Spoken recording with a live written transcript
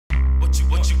Hey,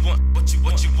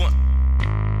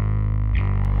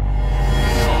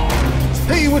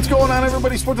 what's going on,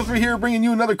 everybody? Sport3 here, bringing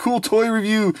you another cool toy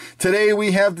review. Today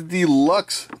we have the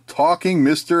Deluxe talking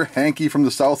Mr. Hankey from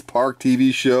the South Park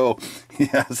TV show.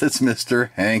 Yes, it's Mr.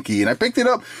 Hankey, and I picked it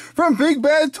up from Big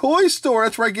Bad Toy Store.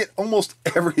 That's where I get almost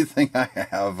everything I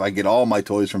have. I get all my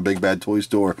toys from Big Bad Toy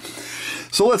Store.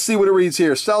 So let's see what it reads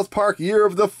here. South Park Year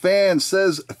of the Fan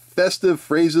says festive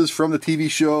phrases from the TV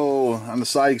show. On the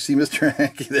side, you can see Mr.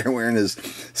 Hankey there wearing his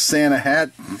Santa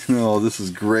hat. Oh, this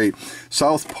is great.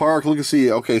 South Park, look and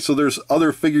see. Okay, so there's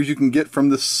other figures you can get from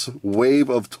this wave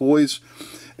of toys.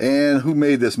 And who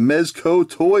made this? MEZCO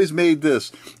TOYZ made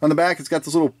this. On the back, it's got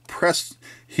this little press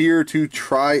here to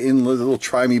try in, little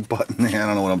try me button. I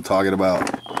don't know what I'm talking about.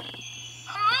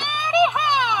 Howdy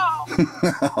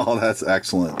ho! Oh, that's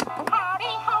excellent. Howdy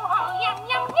ho ho, yum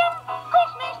yum yum,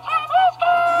 Christmas time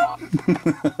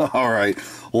is come! All right,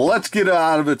 let's get it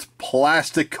out of its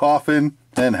plastic coffin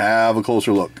and have a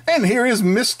closer look. And here is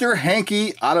Mr.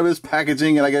 Hankey out of his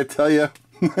packaging, and I gotta tell you,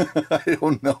 I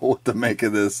don't know what to make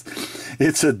of this.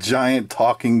 It's a giant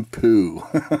talking poo.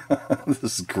 This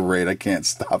is great. I can't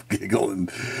stop giggling.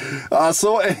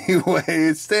 So anyway,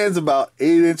 it stands about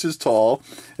 8 inches tall,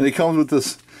 and it comes with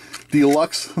this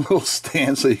deluxe little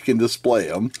stand so you can display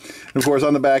them. And of course,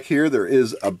 on the back here, there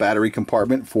is a battery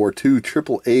compartment for 2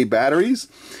 AAA batteries,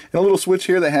 and a little switch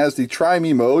here that has the try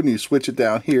me mode, and you switch it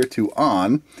down here to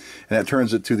on, and that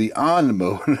turns it to the on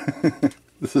mode.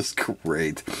 This is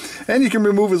great. And you can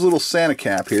remove his little Santa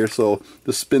cap here, so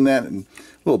just spin that and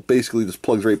basically just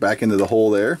plugs right back into the hole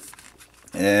there.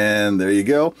 And there you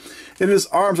go. And his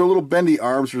arms are little bendy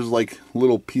arms. There's like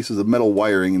little pieces of metal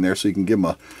wiring in there, so you can give him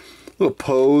a little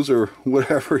pose or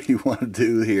whatever you want to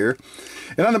do here.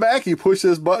 And on the back, you push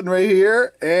this button right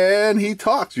here, and he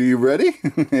talks. Are you ready?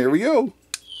 Here we go.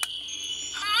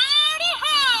 Howdy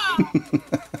ho!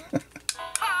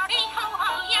 Howdy ho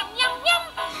ho, yum yum yum,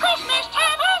 Christmas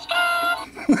time has come!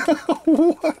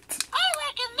 What? I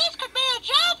reckon this could be a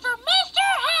job for Mr.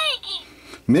 Hankey!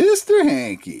 Mr.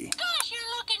 Hankey. Gosh,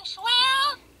 you're looking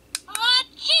swell! Oh,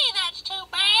 gee, that's too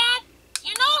bad!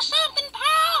 You know something,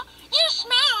 pal? You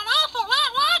smell an awful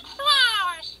lot like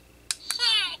flowers!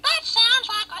 Say, that sounds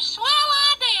like a swell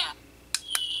idea!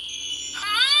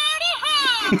 Howdy ho!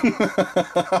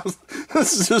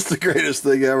 This is just the greatest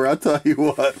thing ever, I'll tell you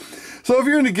what. So if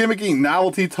you're into gimmicky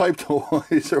novelty type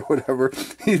toys or whatever,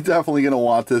 you're definitely going to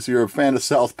want this. You're a fan of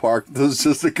South Park. This is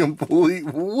just a complete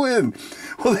win.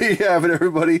 Well, there you have it,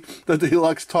 everybody. The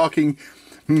Deluxe talking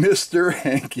Mr.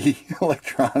 Hankey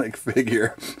electronic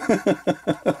figure.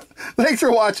 Thanks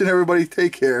for watching, everybody.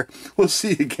 Take care. We'll see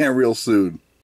you again real soon.